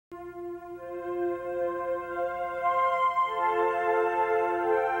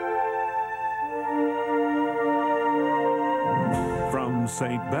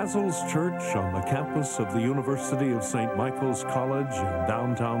St. Basil's Church on the campus of the University of St. Michael's College in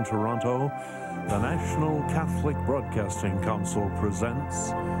downtown Toronto, the National Catholic Broadcasting Council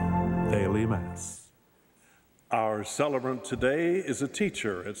presents Daily Mass. Our celebrant today is a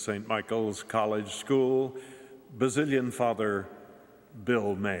teacher at St. Michael's College School, Basilian Father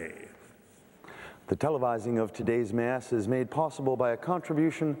Bill May. The televising of today's Mass is made possible by a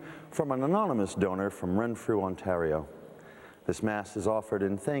contribution from an anonymous donor from Renfrew, Ontario. This Mass is offered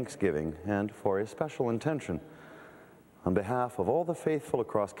in thanksgiving and for a special intention. On behalf of all the faithful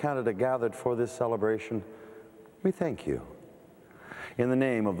across Canada gathered for this celebration, we thank you. In the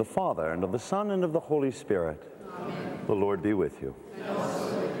name of the Father, and of the Son, and of the Holy Spirit, Amen. The Lord be with you.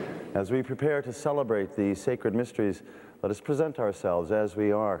 As we prepare to celebrate the sacred mysteries, let us present ourselves as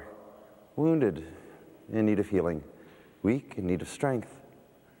we are, wounded, in need of healing, weak, in need of strength,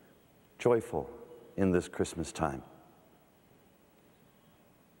 joyful in this Christmas time.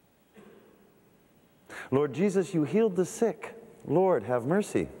 Lord Jesus, you healed the sick. Lord, have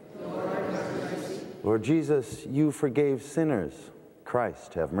mercy. Lord, have mercy. Lord Jesus, you forgave sinners.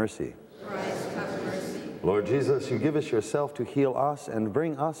 Christ, have mercy. Christ, have mercy. Lord Jesus, you give us yourself to heal us and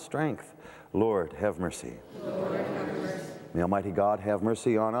bring us strength. Lord, have mercy. Lord, have mercy. May Almighty God have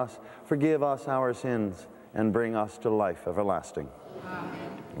mercy on us, forgive us our sins, and bring us to life everlasting.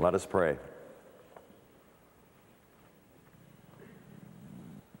 Amen. Let us pray.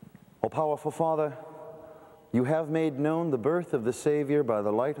 O powerful Father, you have made known the birth of the Savior by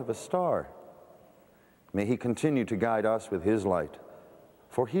the light of a star. May he continue to guide us with his light,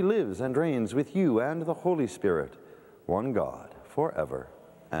 for he lives and reigns with you and the Holy Spirit, one God, forever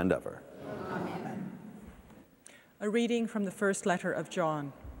and ever. Amen. A reading from the first letter of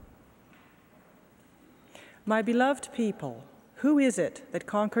John. My beloved people, who is it that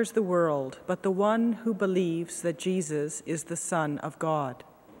conquers the world but the one who believes that Jesus is the Son of God?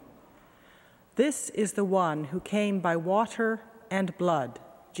 This is the one who came by water and blood,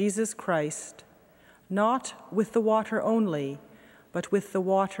 Jesus Christ, not with the water only, but with the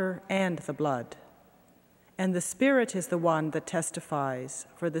water and the blood. And the Spirit is the one that testifies,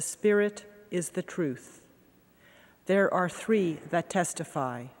 for the Spirit is the truth. There are three that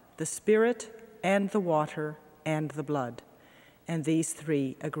testify, the Spirit and the water and the blood, and these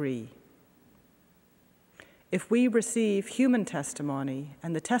three agree. If we receive human testimony,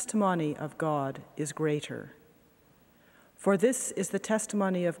 and the testimony of God is greater. For this is the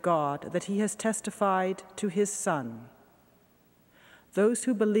testimony of God, that he has testified to his Son. Those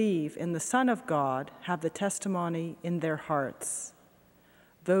who believe in the Son of God have the testimony in their hearts.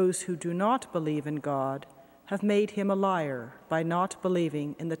 Those who do not believe in God have made him a liar by not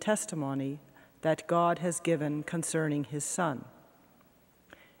believing in the testimony that God has given concerning his Son.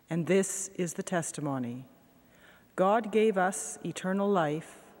 And this is the testimony. God gave us eternal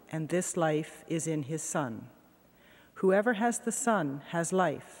life, and this life is in his Son. Whoever has the Son has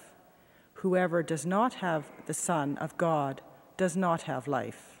life. Whoever does not have the Son of God does not have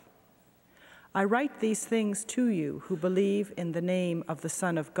life. I write these things to you who believe in the name of the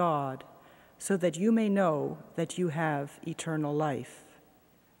Son of God, so that you may know that you have eternal life.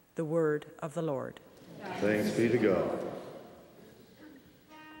 The word of the Lord. Thanks be to God.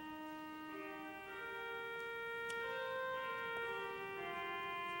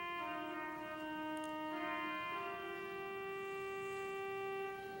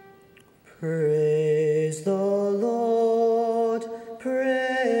 Praise the Lord,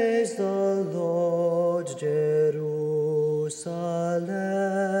 Jerusalem.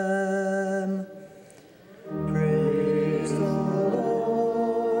 Praise the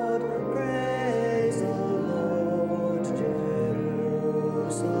Lord, Jerusalem.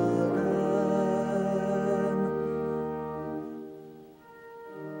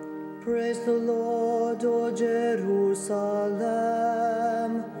 Praise the Lord, O Jerusalem.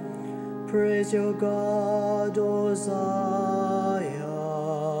 Praise your God, O Zion,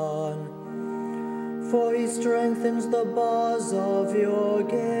 for he strengthens the bars of your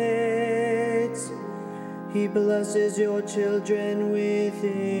gates. He blesses your children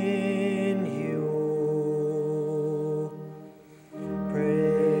within you.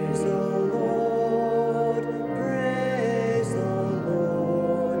 Praise the Lord,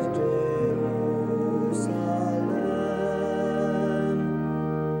 Jerusalem.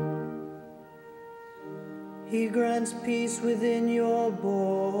 He grants peace within your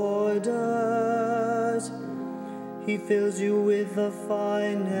borders. He fills you with the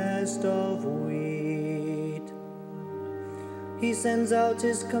finest of wheat. He sends out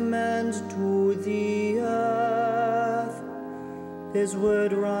his command to the earth. His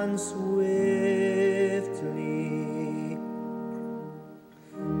word runs swiftly.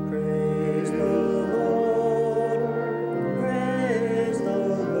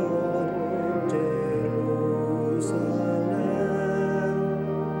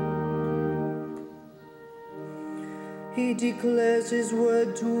 He declares his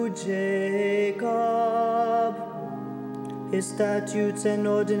word to Jacob, his statutes and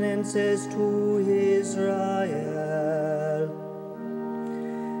ordinances to Israel.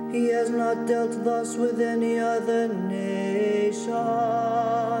 He has not dealt thus with any other nation.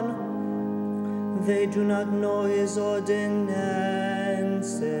 They do not know his ordinances.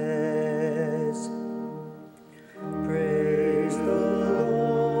 Praise the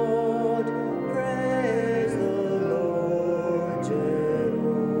Lord, praise the Lord, Jerusalem.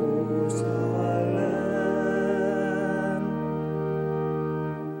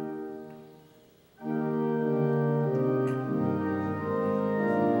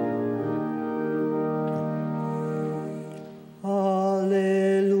 Alleluia,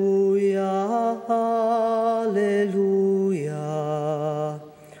 alleluia.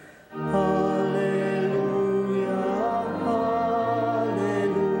 Alleluia, alleluia.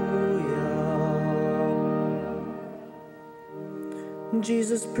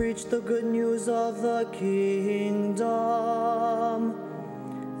 Jesus preached the good news of the kingdom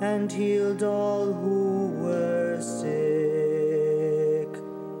and healed all who were sick.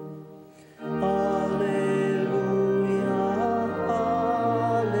 Alleluia,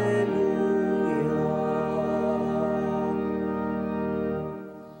 alleluia.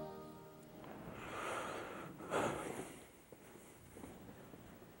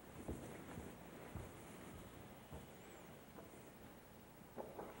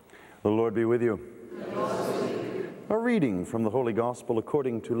 The Lord be with you. A reading from the Holy Gospel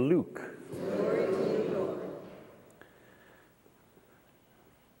according to Luke.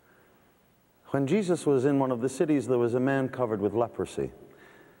 When Jesus was in one of the cities, there was a man covered with leprosy.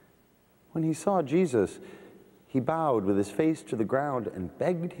 When he saw Jesus, he bowed with his face to the ground and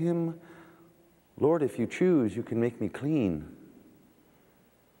begged him, "Lord, if you choose, you can make me clean."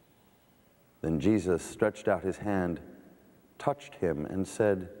 Then Jesus stretched out his hand, touched him, and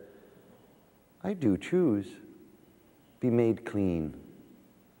said, "I do choose. Be made clean."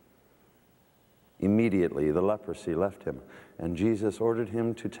 Immediately the leprosy left him, and Jesus ordered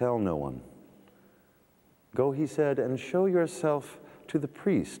him to tell no one. "Go," he said, "and show yourself to the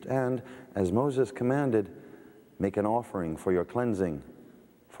priest, and, as Moses commanded, make an offering for your cleansing,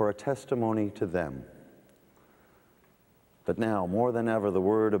 for a testimony to them." But now, more than ever, the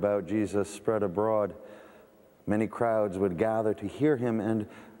word about Jesus spread abroad. Many crowds would gather to hear him and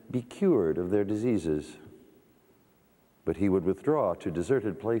be cured of their diseases. But he would withdraw to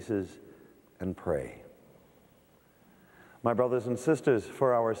deserted places and pray. My brothers and sisters,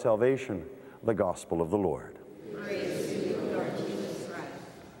 for our salvation, the gospel of the Lord. Praise